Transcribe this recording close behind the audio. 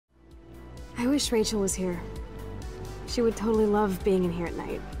I wish Rachel was here. She would totally love being in here at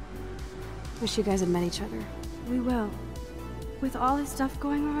night. Wish you guys had met each other. We will. With all this stuff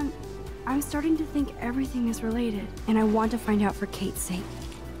going on, I'm starting to think everything is related, and I want to find out for Kate's sake.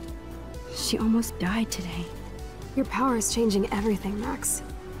 She almost died today. Your power is changing everything, Max.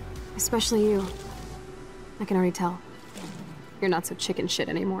 Especially you. I can already tell. You're not so chicken shit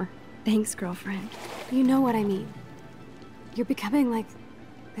anymore. Thanks, girlfriend. You know what I mean. You're becoming like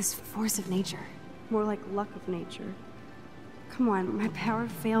this force of nature. More like luck of nature. Come on, my power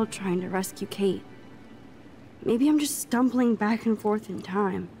failed trying to rescue Kate. Maybe I'm just stumbling back and forth in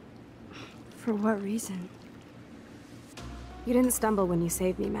time. For what reason? You didn't stumble when you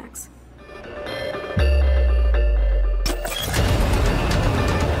saved me, Max.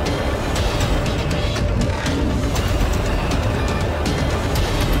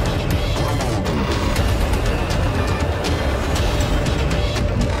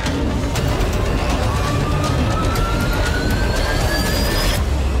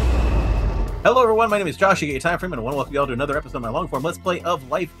 Hello everyone, my name is Josh, aka Thymefraym, and I want to welcome you all to another episode of my long-form Let's Play of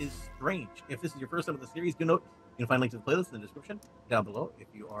Life is Strange. If this is your first time with the series, do note you can find links to the playlist in the description down below if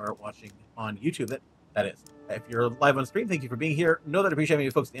you are watching on YouTube, that is. If you're live on stream, thank you for being here. Know that I appreciate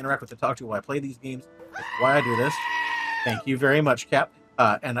you folks to interact with and talk to while I play these games. That's why I do this. Thank you very much, Cap.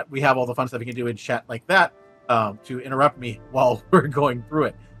 And we have all the fun stuff you can do in chat like that to interrupt me while we're going through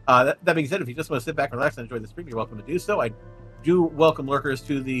it. That being said, if you just want to sit back and relax and enjoy the stream, you're welcome to do so. I do welcome lurkers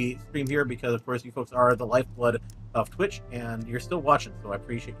to the stream here because, of course, you folks are the lifeblood of Twitch, and you're still watching, so I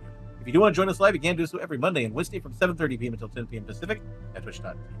appreciate you. If you do want to join us live, you can do so every Monday and Wednesday from 7:30 p.m. until 10 p.m. Pacific at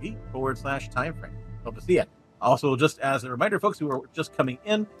twitch.tv/Thymefraym. Hope to see you. Also, just as a reminder, folks who are just coming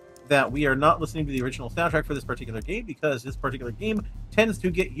in, that we are not listening to the original soundtrack for this particular game because this particular game tends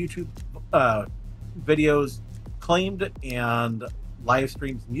to get YouTube videos claimed and live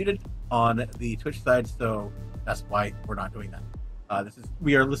streams muted on the Twitch side, so that's why we're not doing that.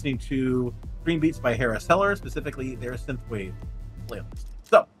 We are listening to Dream Beats by Harris Heller, specifically their synthwave playlist.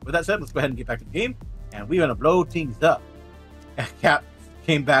 So, with that said, let's go ahead and get back to the game, and we're gonna blow things up. Cat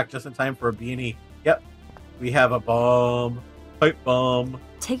came back just in time for a beanie. Yep, we have a bomb, pipe bomb.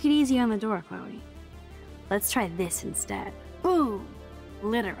 Take it easy on the door, Chloe. Let's try this instead. Boom!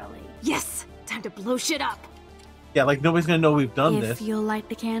 Literally. Yes! Time to blow shit up! Yeah, like nobody's gonna know we've done this. If you'll light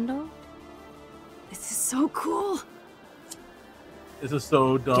the candle. This is so cool! This is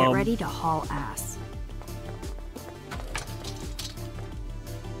so dumb. Get ready to haul ass.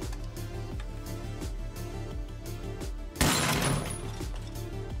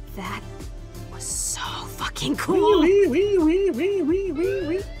 That was so fucking cool!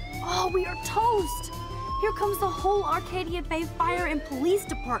 Oh, we are toast! Here comes the whole Arcadia Bay Fire and Police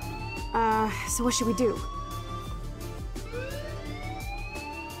Department. So what should we do?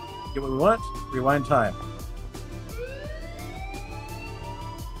 Get what we want, rewind time.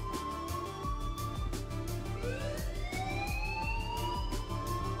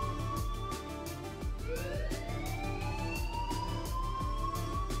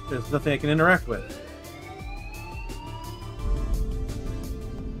 There's nothing I can interact with.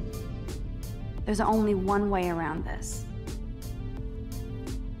 There's only one way around this.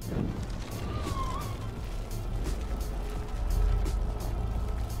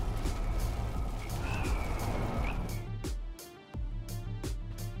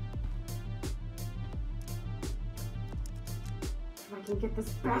 If I can get this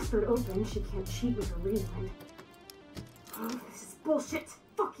bastard open, she can't cheat with her rewind. Oh, this is bullshit!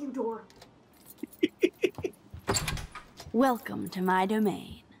 Fuck you, door! Welcome to my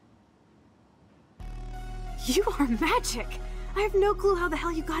domain. You are magic! I have no clue how the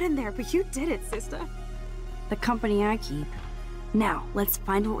hell you got in there, but you did it, sister. The company I keep. Now, let's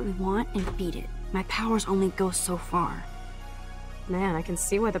find what we want and beat it. My powers only go so far. Man, I can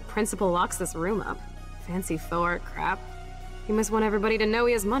see why the principal locks this room up. Fancy faux art crap. He must want everybody to know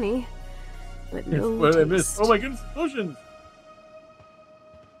he has money. But no What did I miss? taste. Oh my goodness, potions!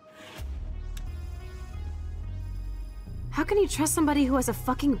 How can you trust somebody who has a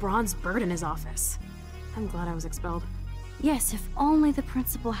fucking bronze bird in his office? I'm glad I was expelled. Yes, if only the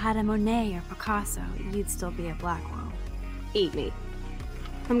principal had a Monet or Picasso, you'd still be at Blackwell. Eat me.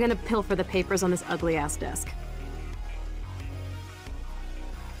 I'm gonna pilfer the papers on this ugly-ass desk.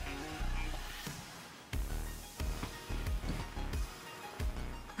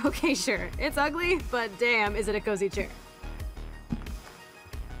 Okay, sure. It's ugly, but damn, is it a cozy chair.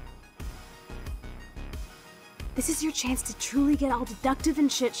 This is your chance to truly get all deductive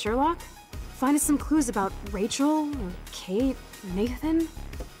and shit, Sherlock. Find us some clues about Rachel, or Kate, Nathan,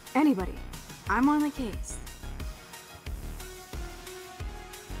 anybody. I'm on the case.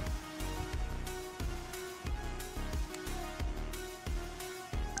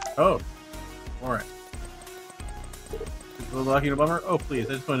 Oh, all right. Is the locking a bummer? Oh, please.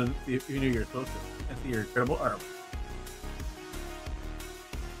 I just wanted to see if you knew you were supposed to and see your incredible armor.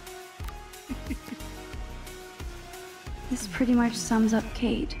 This pretty much sums up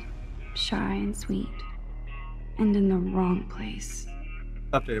Kate. Shy and sweet. And in the wrong place.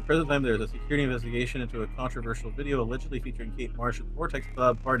 Update. At present time, there is a security investigation into a controversial video allegedly featuring Kate Marsh at the Vortex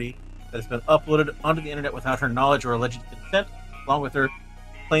Club party that has been uploaded onto the internet without her knowledge or alleged consent, along with her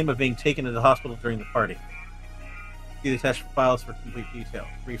claim of being taken to the hospital during the party. See the attached files for complete detail.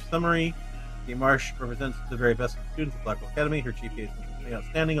 Brief summary. Kate Marsh represents the very best of the students at Blackwell Academy. Her GPA is consistently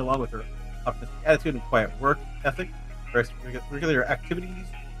outstanding, along with her optimistic attitude and quiet work ethic. Her extracurricular activities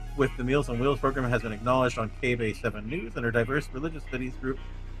with the Meals on Wheels program has been acknowledged on KBA 7 News, and her diverse religious studies group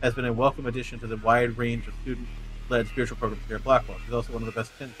has been a welcome addition to the wide range of student-led spiritual programs here at Blackwell. She's also one of the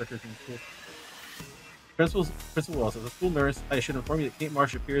best attendance records in the school. Principal Wells, as a school nurse, I should inform you that Kate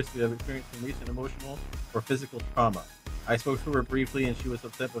Marsh appears to have experienced some recent emotional or physical trauma. I spoke to her briefly, and she was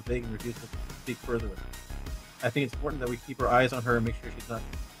upset but vague and refused to speak further with me. I think it's important that we keep our eyes on her and make sure she's not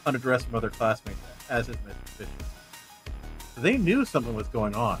unaddressed from other classmates, as is my suspicion. They knew something was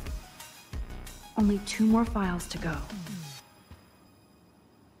going on. Only 2 more files to go.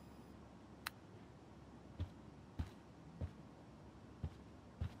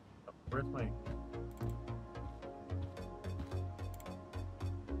 Where's my...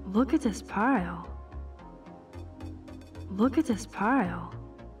 Look at this pile. Look at this pile.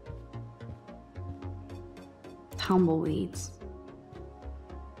 Tumbleweeds.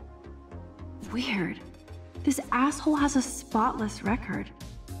 Weird. This asshole has a spotless record.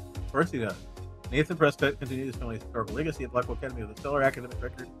 Of course he does. Nathan Prescott continued his family's historical legacy at Blackwell Academy with a stellar academic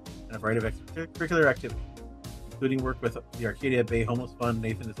record and a variety of extracurricular activities, including work with the Arcadia Bay Homeless Fund.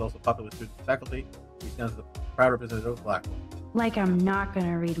 Nathan is also popular with students and faculty. He stands as a proud representative of Blackwell. Like I'm not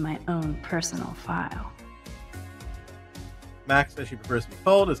gonna read my own personal file. Max, as she prefers to be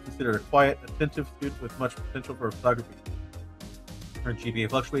called, is considered a quiet, attentive student with much potential for photography. Her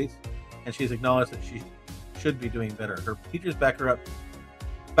GPA fluctuates, and she has acknowledged that she should be doing better. Her teachers back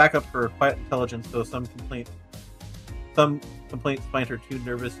up her quiet intelligence, though some complaints find her too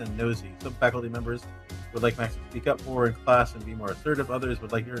nervous and nosy. Some faculty members would like Max to speak up more in class and be more assertive. Others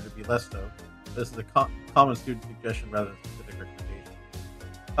would like her to be less so. This is a common student suggestion rather than specific recommendation.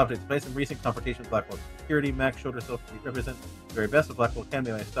 Updates. Despite some recent confrontation with Blackwell security, Max showed herself to represent the very best of Blackwell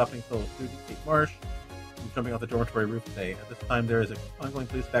Academy by stopping fellow student Kate Marsh from jumping off the dormitory roof today. At this time, there is an ongoing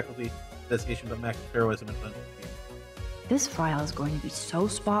police faculty investigation about Max's heroism and mental behavior. This file is going to be so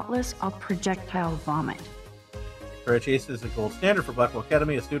spotless, I'll projectile vomit. Victoria Chase is a gold standard for Blackwell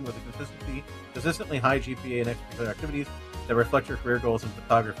Academy, a student with a consistently high GPA and extracurricular activities that reflect her career goals in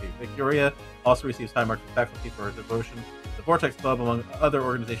photography. Victoria also receives high marks from faculty for her devotion to the Vortex Club, among other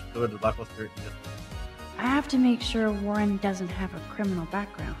organizations devoted to the Blackwell spirit and discipline. I have to make sure Warren doesn't have a criminal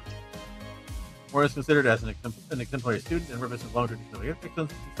background. Warren is considered as an exemplary student and represents a long tradition of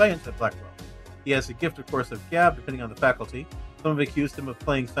excellence in science at Blackwell. He has a gift, of course, of gab, depending on the faculty. Some have accused him of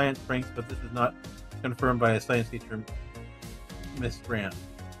playing science pranks, but this is not confirmed by his science teacher, Miss Strand.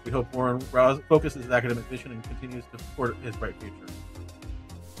 We hope Warren focuses his academic vision and continues to support his bright future.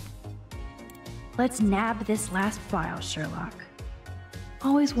 Let's nab this last file, Sherlock.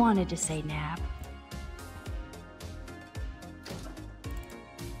 Always wanted to say nab.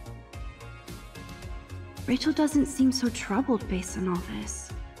 Rachel doesn't seem so troubled based on all this.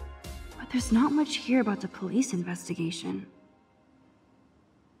 But there's not much here about the police investigation.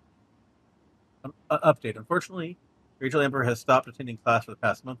 Update. Unfortunately, Rachel Amber has stopped attending class for the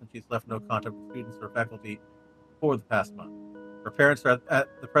past month, and she's left no contact with students or faculty for the past month. Her parents are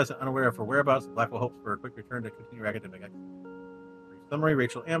at the present unaware of her whereabouts, and Blackwell hopes for a quick return to continue academic excellence. Brief summary,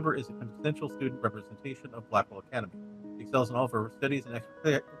 Rachel Amber is a quintessential student representation of Blackwell Academy. She excels in all of her studies and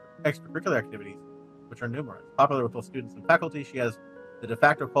extracurricular activities, which are numerous. Popular with both students and faculty, she has the de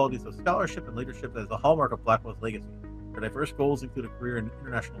facto qualities of scholarship and leadership that is the hallmark of Blackwell's legacy. Her diverse goals include a career in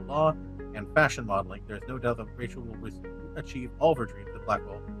international law and fashion modeling. There is no doubt that Rachel will achieve all of her dreams at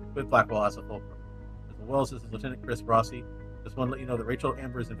Blackwell, with Blackwell as a fulcrum. As well as this is Lieutenant Chris Rossi. Just want to let you know that Rachel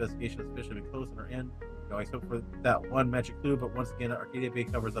Amber's investigation has officially been closed on her end. We always hope for that one magic clue, but once again, Arcadia Bay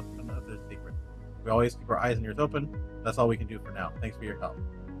covers up another secret. We always keep our eyes and ears open. That's all we can do for now. Thanks for your help.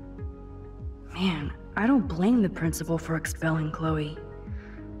 Man, I don't blame the principal for expelling Chloe.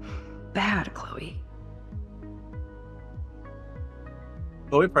 Bad Chloe.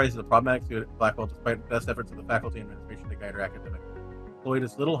 Chloe Price is a problematic student at Blackwell despite the best efforts of the faculty and administration to guide her academically. Chloe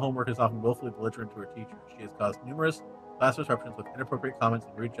does little homework and is often willfully belligerent to her teachers. She has caused numerous class disruptions with inappropriate comments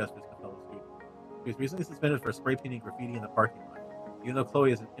and rude gestures to fellow students. She was recently suspended for spray painting graffiti in the parking lot. Even though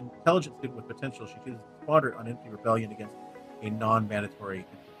Chloe is an intelligent student with potential, she chooses to squander it on empty rebellion against a non-mandatory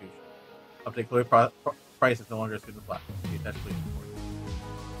institution. Update: Chloe Price is no longer a student of Black. She attached police report.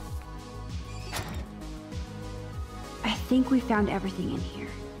 I think we found everything in here.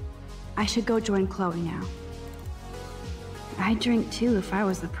 I should go join Chloe now. I'd drink too if I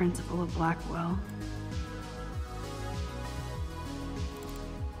was the principal of Blackwell.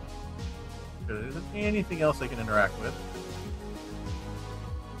 There isn't anything else I can interact with.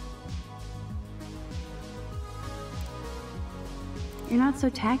 You're not so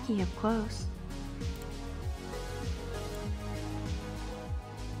tacky up close.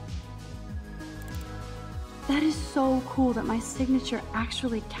 That is so cool that my signature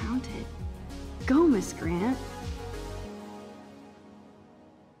actually counted. Go, Miss Grant.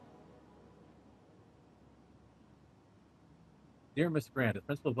 Dear Miss Grant, as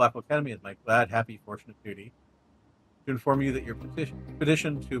principal of Blackwell Academy, it's my glad, happy, fortunate duty to inform you that your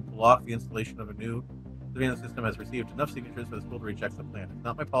petition to block the installation of a new surveillance system has received enough signatures for the school to reject the plan. It's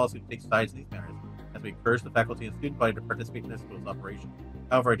not my policy to take sides in these matters, as we encourage the faculty and student body to participate in the school's operation.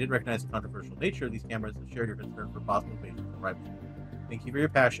 However, I did recognize the controversial nature of these cameras and shared your concern for possible invasion of privacy. Thank you for your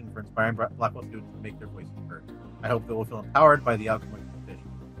passion for inspiring Blackwell students to make their voices heard. I hope they will feel empowered by the outcome of your petition.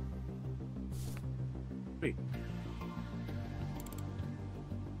 Sweet.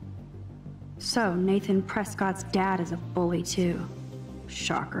 So, Nathan Prescott's dad is a bully too.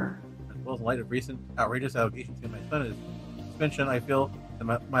 Shocker. As well as in light of recent outrageous allegations against my son is suspension, I feel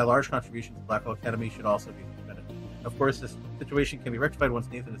that my large contributions to Blackwell Academy should also be suspended. Of course, this situation can be rectified once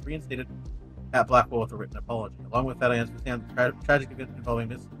Nathan is reinstated at Blackwell with a written apology. Along with that, I understand the tragic event involving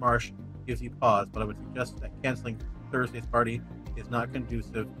Miss Marsh gives you pause, but I would suggest that canceling Thursday's party is not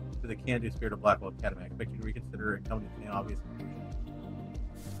conducive to the can-do spirit of Blackwell Academy. I expect you to reconsider and come to the obvious conclusion.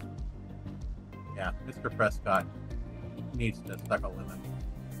 Yeah, Mr. Prescott needs to suck a lemon.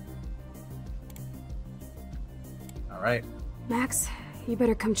 Alright. Max, you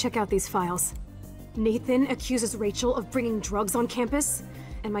better come check out these files. Nathan accuses Rachel of bringing drugs on campus,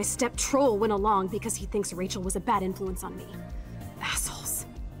 and my step troll went along because he thinks Rachel was a bad influence on me. Assholes.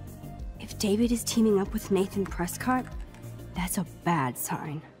 If David is teaming up with Nathan Prescott, that's a bad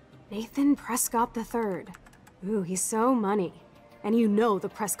sign. Nathan Prescott III. Ooh, he's so money. And you know the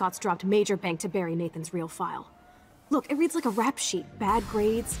Prescotts dropped major bank to bury Nathan's real file. Look, it reads like a rap sheet. Bad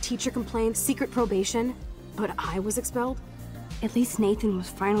grades, teacher complaints, secret probation. But I was expelled? At least Nathan was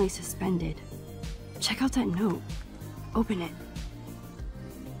finally suspended. Check out that note. Open it.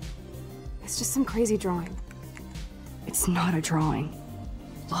 It's just some crazy drawing. It's not a drawing.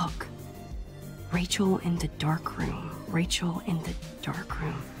 Look. Rachel in the dark room. Rachel in the dark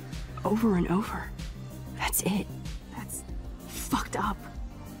room. Over and over. That's it. That's fucked up.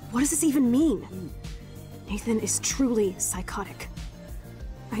 What does this even mean? Nathan is truly psychotic.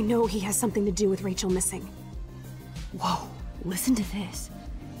 I know he has something to do with Rachel missing. Whoa, listen to this.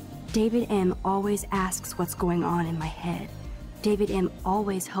 David M. always asks what's going on in my head. David M.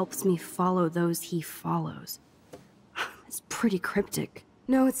 always helps me follow those he follows. It's pretty cryptic.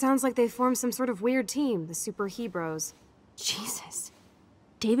 No, it sounds like they formed some sort of weird team, the Super Hebrews. Jesus.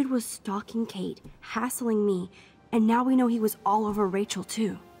 David was stalking Kate, hassling me, and now we know he was all over Rachel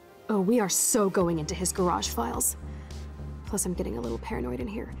too. Oh, we are so going into his garage files. Plus, I'm getting a little paranoid in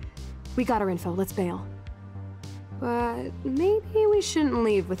here. We got our info, let's bail. But maybe we shouldn't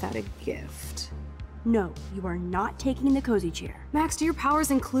leave without a gift. No, you are not taking the cozy chair. Max, do your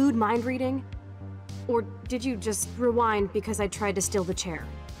powers include mind reading? Or did you just rewind because I tried to steal the chair?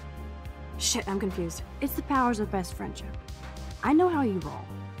 Shit, I'm confused. It's the powers of best friendship. I know how you roll.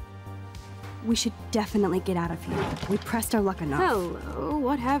 We should definitely get out of here. We pressed our luck enough. Hello,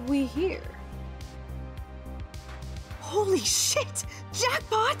 what have we here? Holy shit!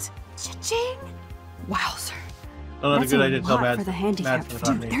 Jackpot! Cha-ching! Wowzer. Oh, not a good idea to tell lot Mads. for the handicap.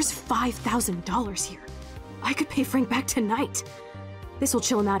 Dude, there's $5,000 here. I could pay Frank back tonight. This will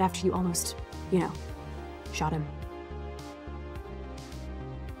chill him out after you almost, you know, shot him.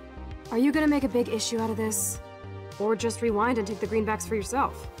 Are you gonna make a big issue out of this? Or just rewind and take the greenbacks for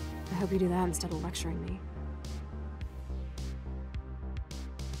yourself? I hope you do that instead of lecturing me.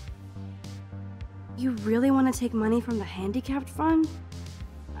 You really want to take money from the handicapped fund?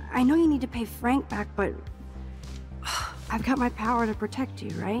 I know you need to pay Frank back, but I've got my power to protect you,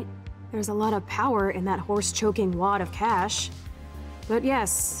 right? There's a lot of power in that horse-choking wad of cash. But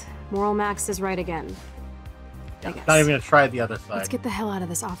yes, Moral Max is right again. I guess. Not even gonna try the other side. Let's get the hell out of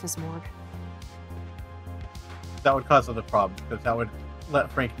this office morgue. That would cause other problems, because that would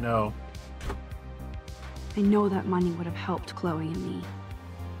let Frank know. I know that money would have helped Chloe and me.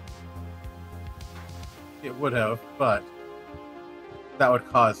 It would have, but that would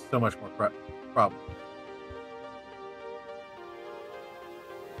cause so much more problem.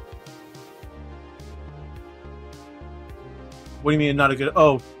 What do you mean not a good?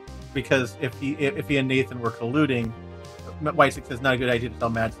 Oh, because if he and Nathan were colluding, Whitesick says not a good idea to tell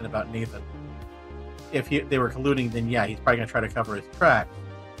Madsen about Nathan. If they were colluding, then yeah, he's probably gonna try to cover his tracks.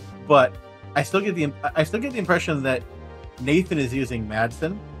 But I still get the impression that Nathan is using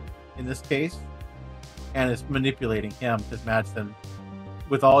Madsen in this case, and is manipulating him because Madsen,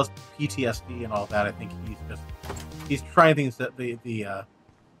 with all his PTSD and all that, I think he's trying things that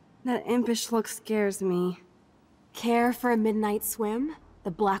That impish look scares me. Care for a midnight swim?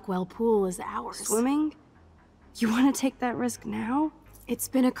 The Blackwell pool is ours. Swimming? You want to take that risk now? It's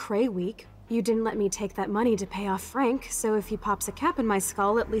been a cray week. You didn't let me take that money to pay off Frank, so if he pops a cap in my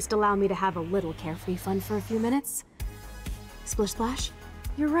skull, at least allow me to have a little carefree fun for a few minutes. Splish splash?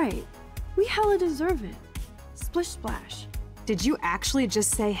 You're right. We hella deserve it. Splish splash. Did you actually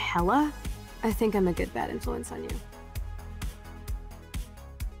just say hella? I think I'm a good bad influence on you.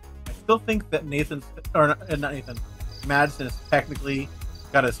 I still think that Madsen is technically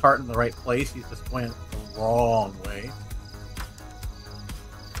got his heart in the right place. He's just going the wrong way.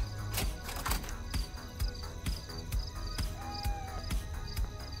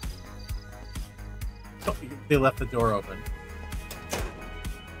 Oh, they left the door open.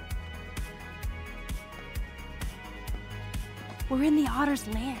 We're in the otter's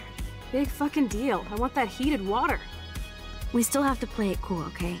lair. Big fucking deal. I want that heated water. We still have to play it cool,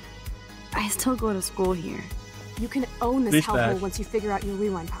 okay? I still go to school here. You can own this hellhole once you figure out your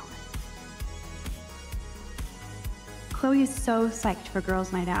rewind power. Chloe is so psyched for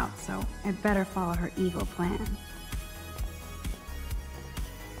girls' night out, so I better follow her evil plan.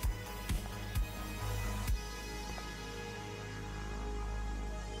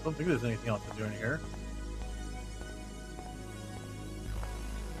 I don't think there's anything else to do in here.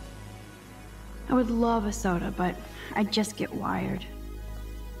 I would love a soda, but I'd just get wired.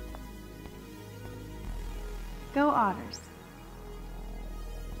 Go Otters.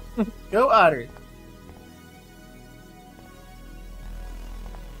 Go Otters!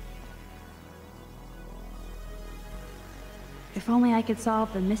 If only I could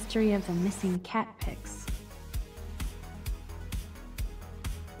solve the mystery of the missing cat pics.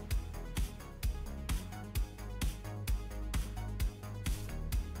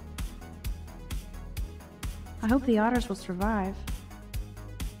 I hope the otters will survive.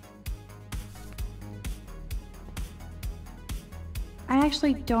 I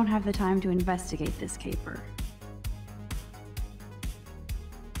actually don't have the time to investigate this caper.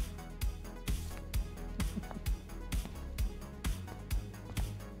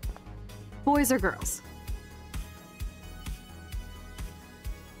 Boys or girls?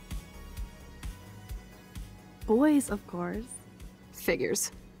 Boys, of course.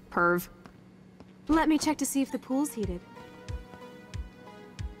 Figures. Perv. Let me check to see if the pool's heated.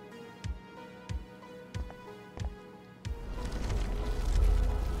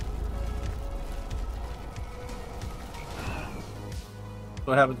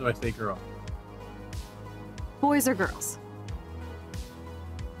 What happens if I say girl? Boys or girls?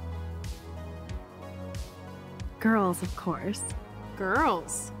 Girls, of course.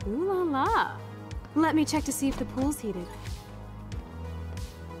 Girls. Ooh la la. Let me check to see if the pool's heated.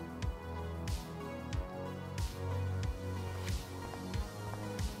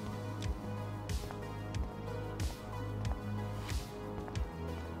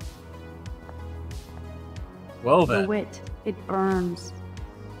 Well then. The wit. It burns.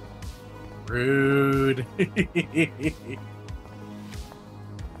 Rude.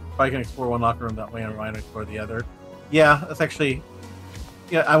 Probably can explore one locker room that way and Ryan explore the other. Yeah, that's actually...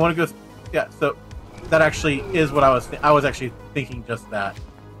 Yeah, I want to go... Yeah, so that actually is what I was actually thinking just that.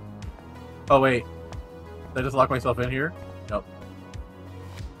 Oh, wait. Did I just lock myself in here? Nope.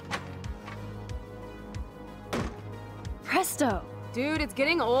 Presto! Dude, it's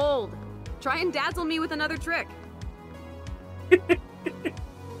getting old. Try and dazzle me with another trick.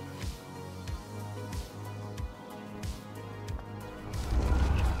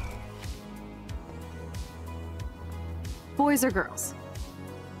 Boys or girls?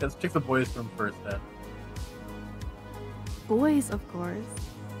 Let's check the boys room first then. Boys, of course.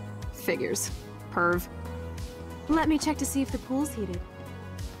 Figures. Perv. Let me check to see if the pool's heated.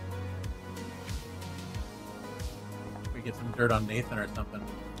 We get some dirt on Nathan or something.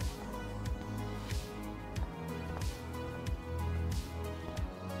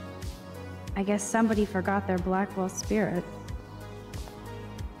 I guess somebody forgot their Blackwell spirit.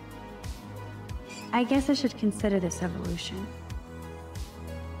 I guess I should consider this evolution.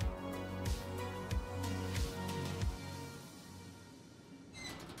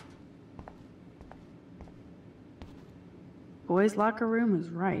 boys' locker room is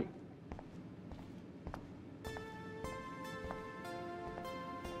right.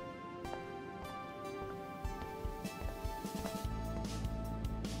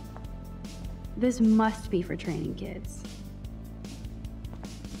 This must be for training kids.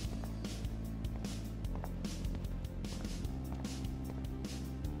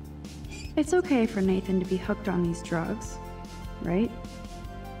 It's okay for Nathan to be hooked on these drugs, right?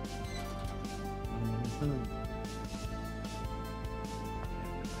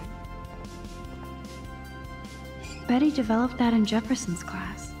 Betty developed that in Jefferson's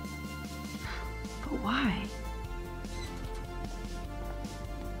class. But why?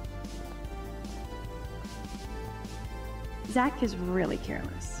 Zach is really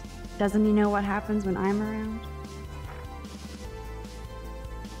careless. Doesn't he know what happens when I'm around?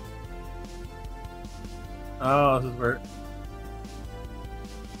 Oh, this is where...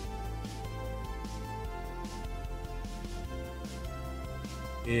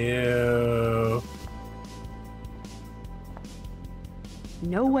 Ew.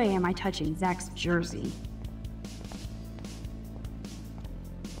 No way am I touching Zach's jersey.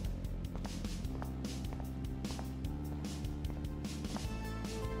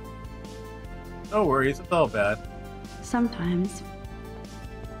 No worries, it's all bad. Sometimes.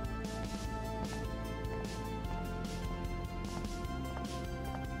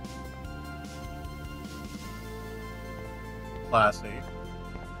 Classy.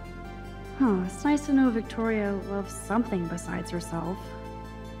 Huh, it's nice to know Victoria loves something besides herself.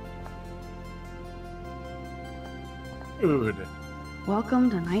 Dude.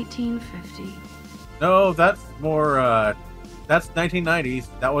 Welcome to 1950. No, that's more, that's 1990s.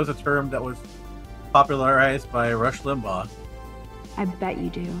 That was a term that was popularized by Rush Limbaugh. I bet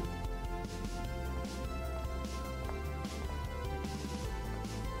you do.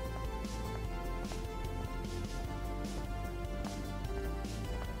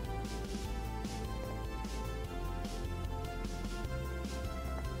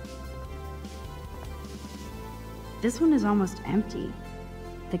 This one is almost empty.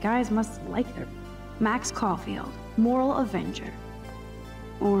 The guys must like their... Max Caulfield, moral avenger.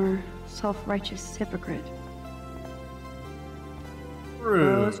 Or self-righteous hypocrite.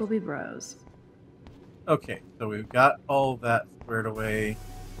 Bros will be bros. Okay, so we've got all that squared away.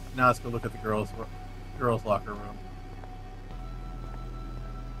 Now let's go look at the girls' locker room.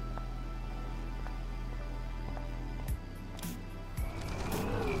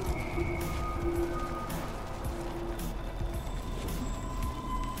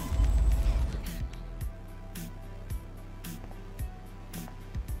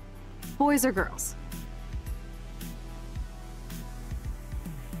 Boys or girls?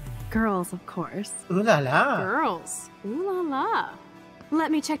 Girls, of course. Ooh la la. Girls. Ooh la la.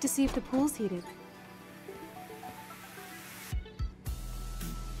 Let me check to see if the pool's heated.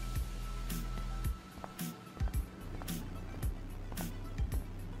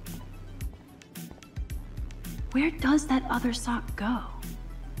 Where does that other sock go?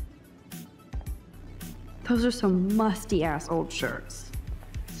 Those are some musty-ass old shirts.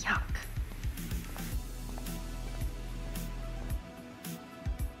 Yuck.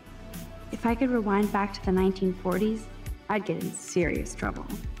 If I could rewind back to the 1940s, I'd get in serious trouble.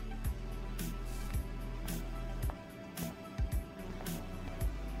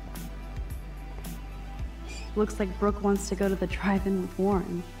 Looks like Brooke wants to go to the drive-in with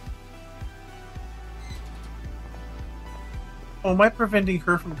Warren. Oh, am I preventing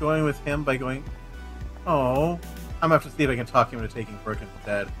her from going with him by going... Oh, I'm gonna have to see if I can talk him into taking Brooke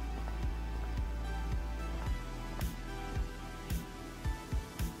instead.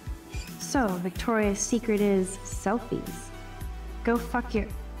 So, Victoria's secret is selfies. Go fuck your...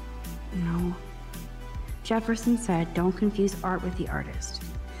 No. Jefferson said don't confuse art with the artist.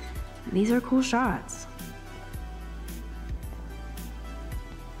 These are cool shots.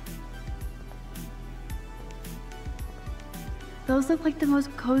 Those look like the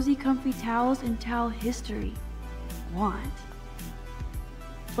most cozy, comfy towels in towel history. Want?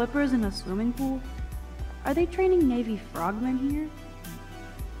 Flippers in a swimming pool? Are they training Navy frogmen here?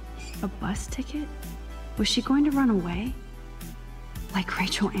 A bus ticket? Was she going to run away? Like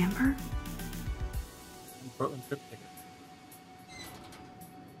Rachel Amber? Portland trip ticket.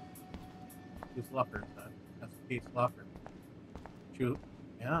 Who's Locker? That's Kate's locker. She,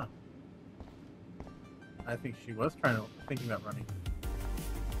 yeah. I think she was thinking about running.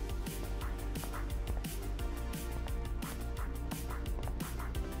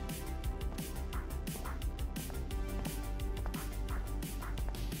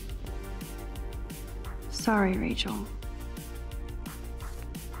 Sorry, Rachel.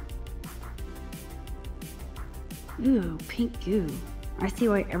 Ooh, pink goo. I see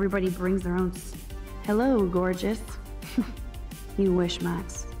why everybody brings their own Hello, gorgeous. You wish,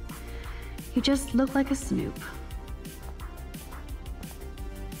 Max. You just look like a snoop.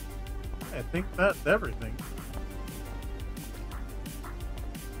 I think that's everything.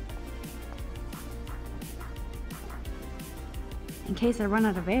 In case I run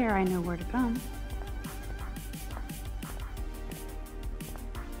out of air, I know where to come.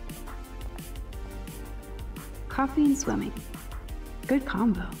 Coffee and swimming. Good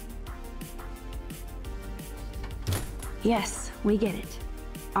combo. Yes, we get it.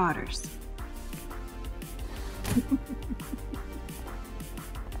 Otters.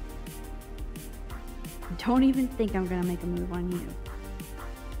 Don't even think I'm gonna make a move on you.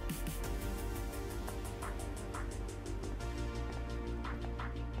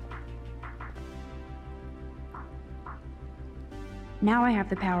 Now I have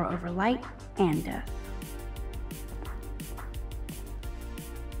the power over light and death.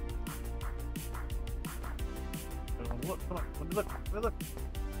 Look.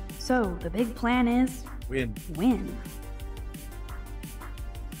 So, the big plan is... Win. Win.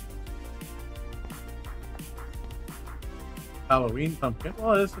 Halloween pumpkin.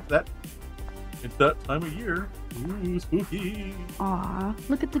 Well, it's that time of year. Ooh, spooky. Aw,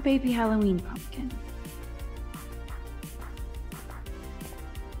 look at the baby Halloween pumpkin.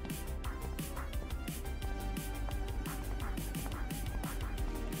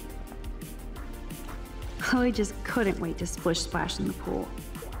 Chloe just couldn't wait to splish-splash in the pool.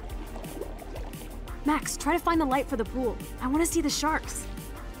 Max, try to find the light for the pool. I want to see the sharks.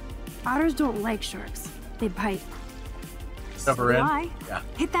 Otters don't like sharks. They bite. Shove her in. Why? Yeah.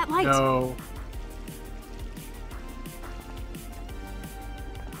 Hit that light. No.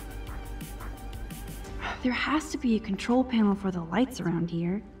 There has to be a control panel for the lights around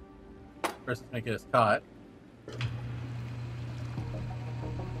here. First, let's make it as caught.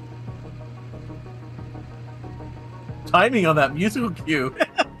 Timing on that musical cue.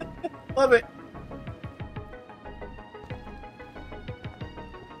 Love it.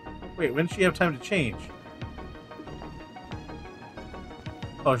 Wait, when did she have time to change?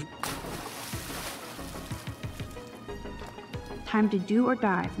 Oh, Time to do or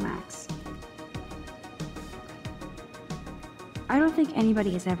dive, Max. I don't think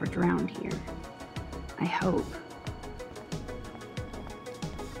anybody has ever drowned here. I hope.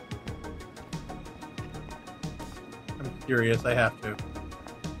 I'm curious. I have to.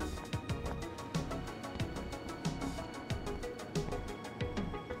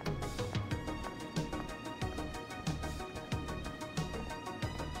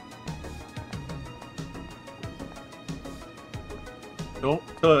 Don't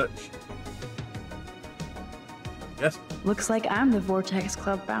touch. Yes. Looks like I'm the Vortex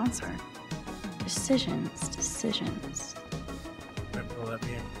Club bouncer. Decisions, decisions. Wait, will that be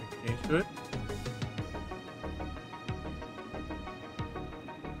change to it?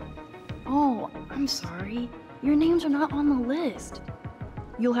 Oh, I'm sorry. Your names are not on the list.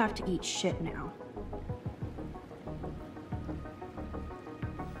 You'll have to eat shit now.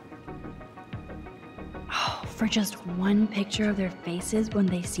 Oh, for just one picture of their faces when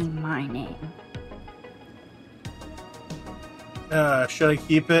they see my name. Should I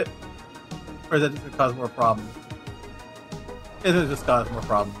keep it? Or is that just going to cause more problems? Is it just cause more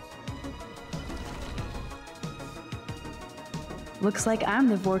problems? Looks like I'm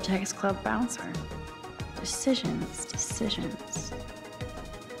the Vortex Club bouncer. Decisions, decisions.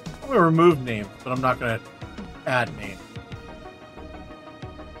 I'm going to remove names, but I'm not going to add names.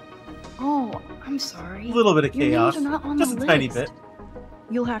 Oh, I'm sorry. A little bit of Your chaos. names are not on Just the a tiny list. bit.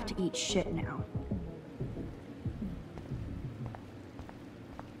 You'll have to eat shit now.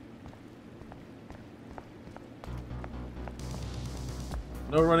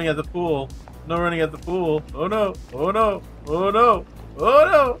 No running at the pool. No running at the pool. Oh no. Oh no. Oh no. Oh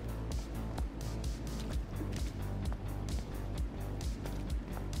no.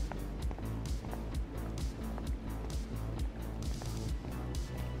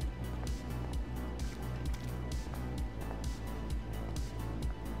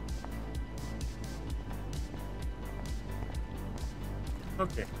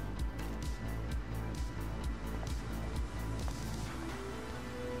 Okay.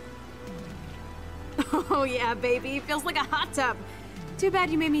 Oh yeah, baby. Feels like a hot tub. Too bad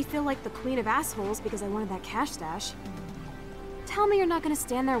you made me feel like the queen of assholes because I wanted that cash stash. Tell me you're not gonna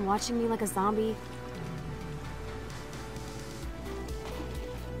stand there watching me like a zombie.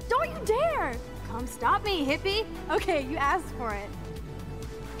 Don't you dare! Come stop me, hippie! Okay, you asked for it.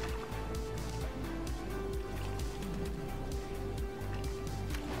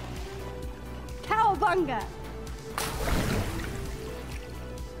 Cowabunga!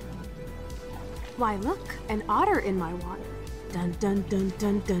 Why, look, an otter in my water. Dun dun dun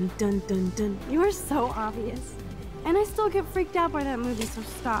dun dun dun dun dun. You are so obvious. And I still get freaked out by that movie, so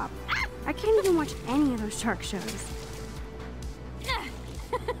stop. I can't even watch any of those shark shows.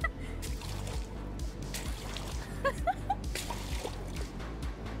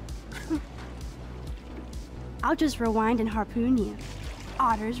 I'll just rewind and harpoon you.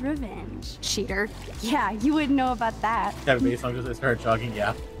 Otter's revenge. Cheater. Yeah, you wouldn't know about that. Have a bass song just start jogging,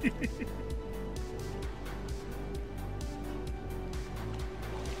 yeah.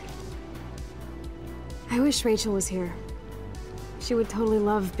 I wish Rachel was here. She would totally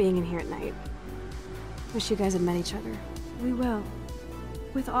love being in here at night. Wish you guys had met each other. We will.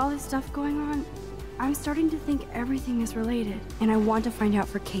 With all this stuff going on, I'm starting to think everything is related, and I want to find out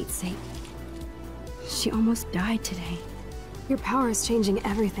for Kate's sake. She almost died today. Your power is changing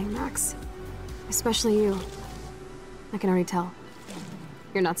everything, Max. Especially you. I can already tell.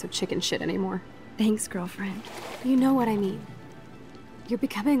 You're not so chicken shit anymore. Thanks, girlfriend. You know what I mean. You're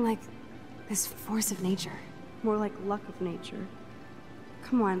becoming like this force of nature. More like luck of nature.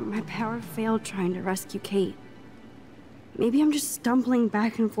 Come on, my power failed trying to rescue Kate. Maybe I'm just stumbling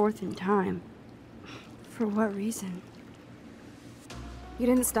back and forth in time. For what reason? You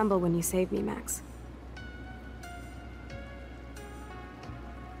didn't stumble when you saved me, Max.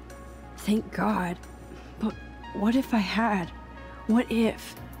 Thank God. But what if I had? What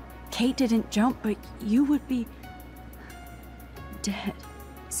if? Kate didn't jump, but you would be... dead.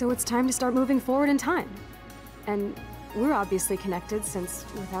 So it's time to start moving forward in time. And we're obviously connected, since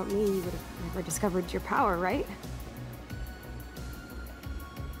without me, you would have never discovered your power, right?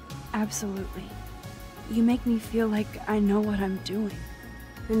 Absolutely. You make me feel like I know what I'm doing.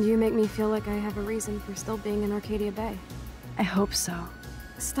 And you make me feel like I have a reason for still being in Arcadia Bay. I hope so.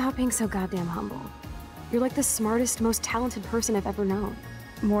 Stop being so goddamn humble. You're like the smartest, most talented person I've ever known.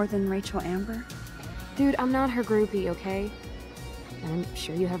 More than Rachel Amber? Dude, I'm not her groupie, okay? And I'm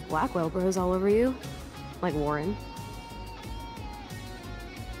sure you have Blackwell bros all over you. Like Warren.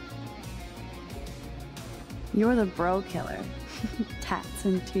 You're the bro killer. Tats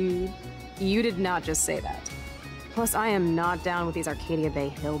and twos. You did not just say that. Plus, I am not down with these Arcadia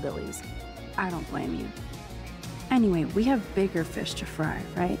Bay hillbillies. I don't blame you. Anyway, we have bigger fish to fry,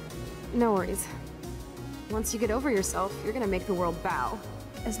 right? No worries. Once you get over yourself, you're gonna make the world bow.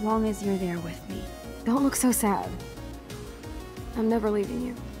 As long as you're there with me. Don't look so sad. I'm never leaving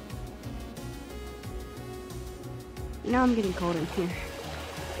you. Now I'm getting cold in here.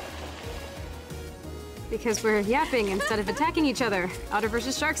 Because we're yapping instead of attacking each other, otter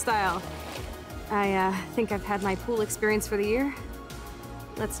versus shark style. I think I've had my pool experience for the year.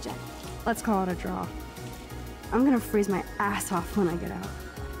 Let's jet. Let's call it a draw. I'm gonna freeze my ass off when I get out.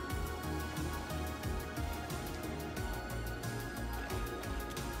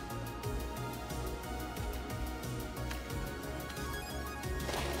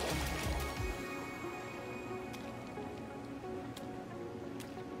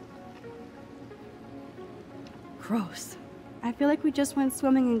 Gross. I feel like we just went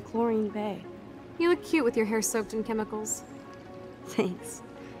swimming in Chlorine Bay. You look cute with your hair soaked in chemicals. Thanks.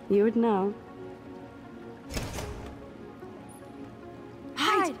 You would know.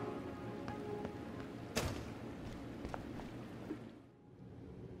 Hide!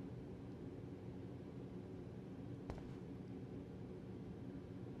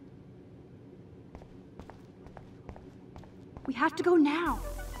 We have to go now.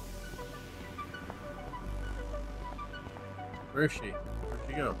 Where is she? Where'd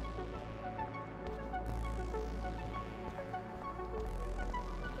she go?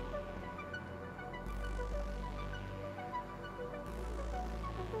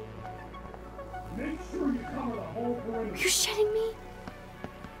 Make sure you cover the whole perimeter. Are you shitting me?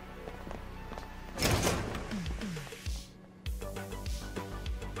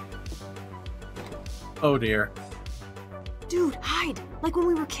 Oh dear. Dude, hide! Like when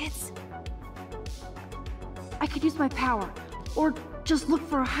we were kids. I could use my power. Or just look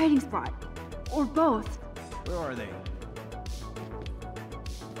for a hiding spot. Or both. Where are they?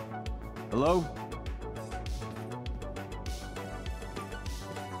 Hello?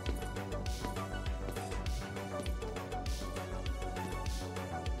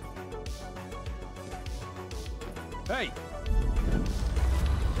 Hey!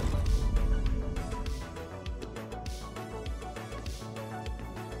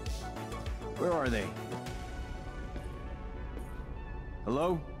 Where are they?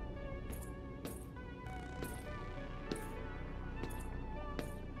 Hello?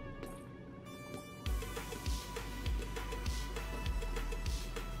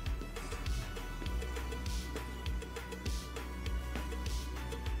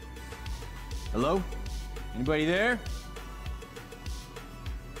 Hello? Anybody there?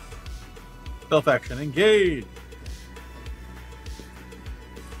 Stealth action, engage!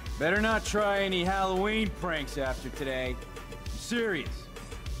 Better not try any Halloween pranks after today. I'm serious.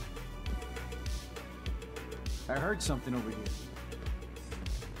 I heard something over here.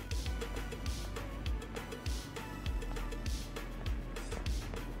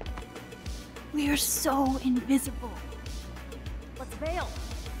 We are so invisible. Let's bail.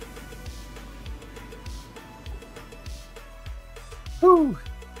 Whew.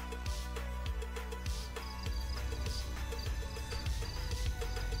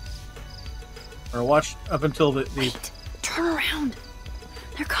 Or watch up until the Wait, turn around.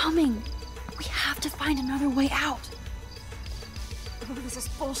 They're coming. We have to find another way out. Oh, this is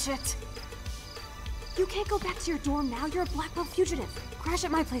bullshit. You can't go back to your dorm now. You're a Blackwell fugitive. Crash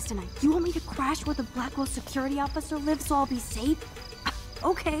at my place tonight. You want me to crash where the Blackwell security officer lives so I'll be safe?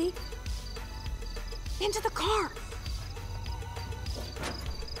 Okay. Into the car.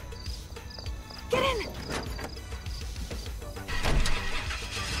 Get in.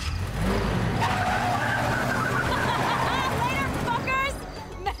 Later, fuckers!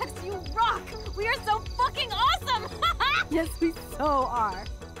 Max, you rock! We are so fucking awesome! Yes, we so are.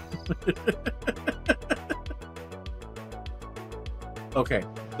 Okay,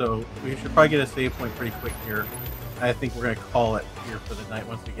 so we should probably get a save point pretty quick here. I think we're going to call it here for the night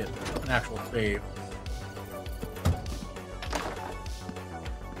once we get an actual save.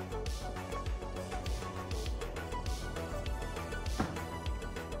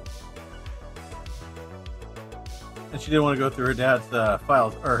 And she didn't want to go through her dad's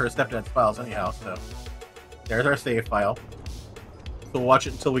files, or her stepdad's files anyhow, so there's our save file. So we'll watch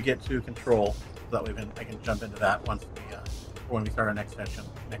it until we get to control, so that way I can jump into that once we when we start our next session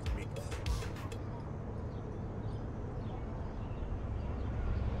next week.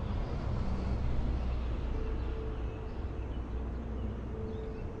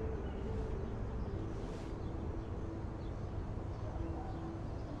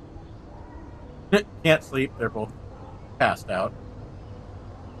 Can't sleep, they're both passed out.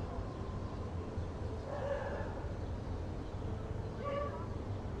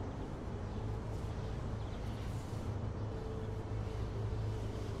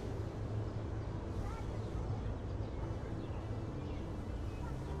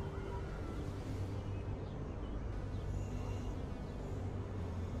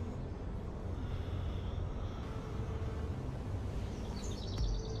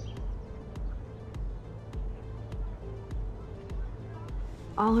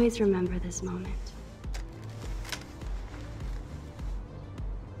 Always remember this moment.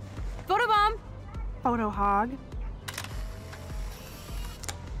 Photobomb. Photo hog.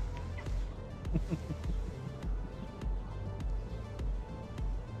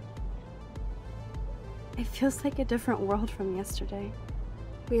 It feels like a different world from yesterday.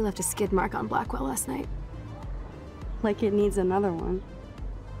 We left a skid mark on Blackwell last night. Like it needs another one.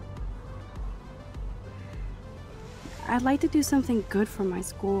 I'd like to do something good for my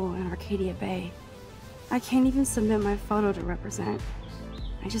school in Arcadia Bay. I can't even submit my photo to represent.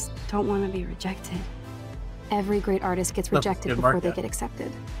 I just don't want to be rejected. Every great artist gets rejected skid before mark they that. get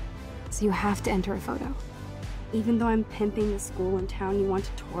accepted. So you have to enter a photo. Even though I'm pimping the school in town you want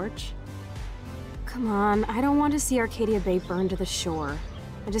to torch? Come on, I don't want to see Arcadia Bay burned to the shore.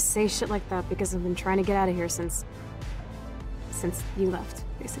 I just say shit like that because I've been trying to get out of here since you left,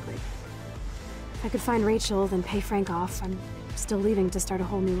 basically. If I could find Rachel, then pay Frank off. I'm still leaving to start a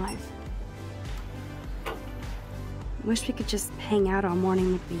whole new life. Wish we could just hang out all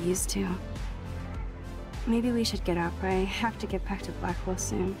morning like we used to. Maybe we should get up. I have to get back to Blackwell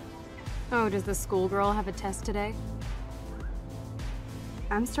soon. Oh, does the schoolgirl have a test today?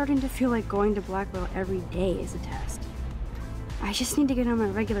 I'm starting to feel like going to Blackwell every day is a test. I just need to get on my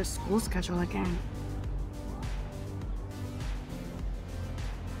regular school schedule again.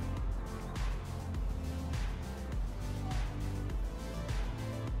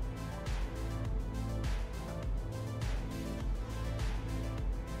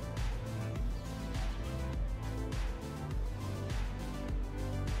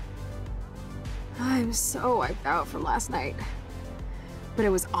 I'm so wiped out from last night. But it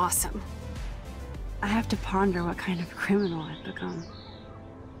was awesome. I have to ponder what kind of criminal I've become.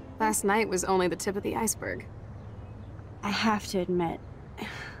 Last night was only the tip of the iceberg. I have to admit, it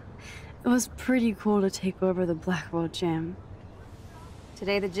was pretty cool to take over the Blackwell gym.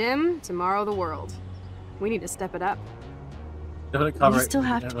 Today the gym, tomorrow the world. We need to step it up. Definitely You copyright still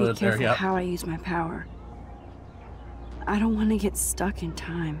have to be there, careful yep. how I use my power. I don't want to get stuck in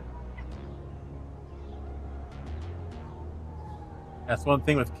time. That's one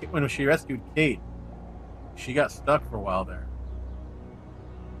thing with when she rescued Kate. She got stuck for a while there.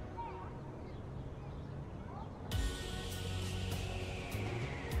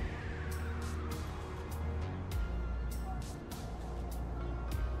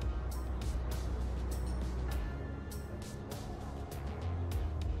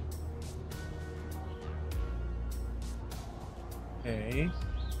 Okay.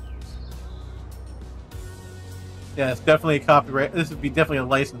 Yeah, it's definitely a copyright. This would be definitely a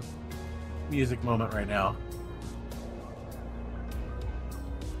licensed music moment right now.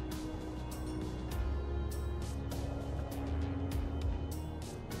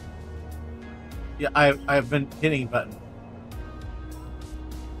 Yeah, I've been hitting button.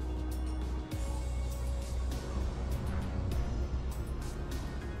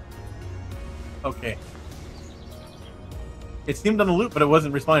 Okay. It seemed on the loop, but it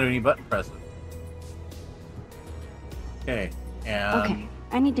wasn't responding to any button presses. Okay, and... Okay,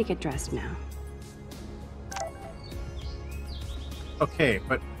 I need to get dressed now. Okay,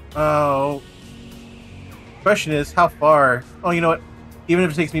 but... Oh... Question is, how far... Oh, you know what? Even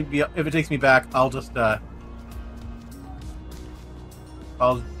if it takes me back, I'll just,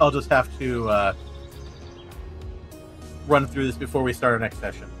 I'll just have to, run through this before we start our next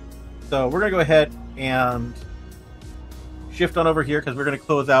session. So, we're gonna go ahead and shift on over here, because we're gonna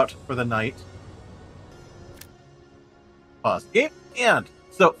close out for the night. Pause the game. And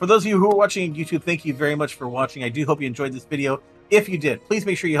so, for those of you who are watching on YouTube, thank you very much for watching. I do hope you enjoyed this video. If you did, please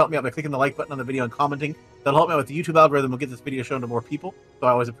make sure you help me out by clicking the like button on the video and commenting. That'll help me out with the YouTube algorithm. We'll get this video shown to more people. So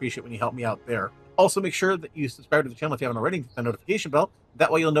I always appreciate when you help me out there. Also, make sure that you subscribe to the channel if you haven't already. Hit the notification bell.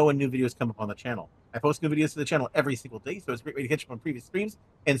 That way you'll know when new videos come up on the channel. I post new videos to the channel every single day, so it's a great way to catch up on previous streams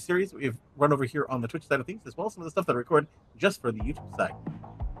and series we've run over here on the Twitch side of things, as well as some of the stuff that I record just for the YouTube side.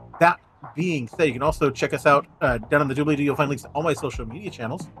 That being said, you can also check us out down on the doobly-doo. You'll find links to all my social media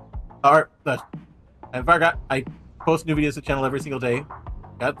channels. I post new videos to the channel every single day.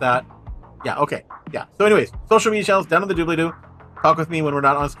 Got that. Yeah, okay. Yeah. So anyways, social media channels down on the doobly-doo. Talk with me when we're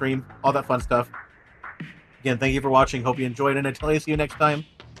not on stream. All that fun stuff. Again, thank you for watching. Hope you enjoyed, and until I see you next time,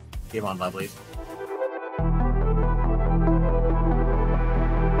 game on, lovelies.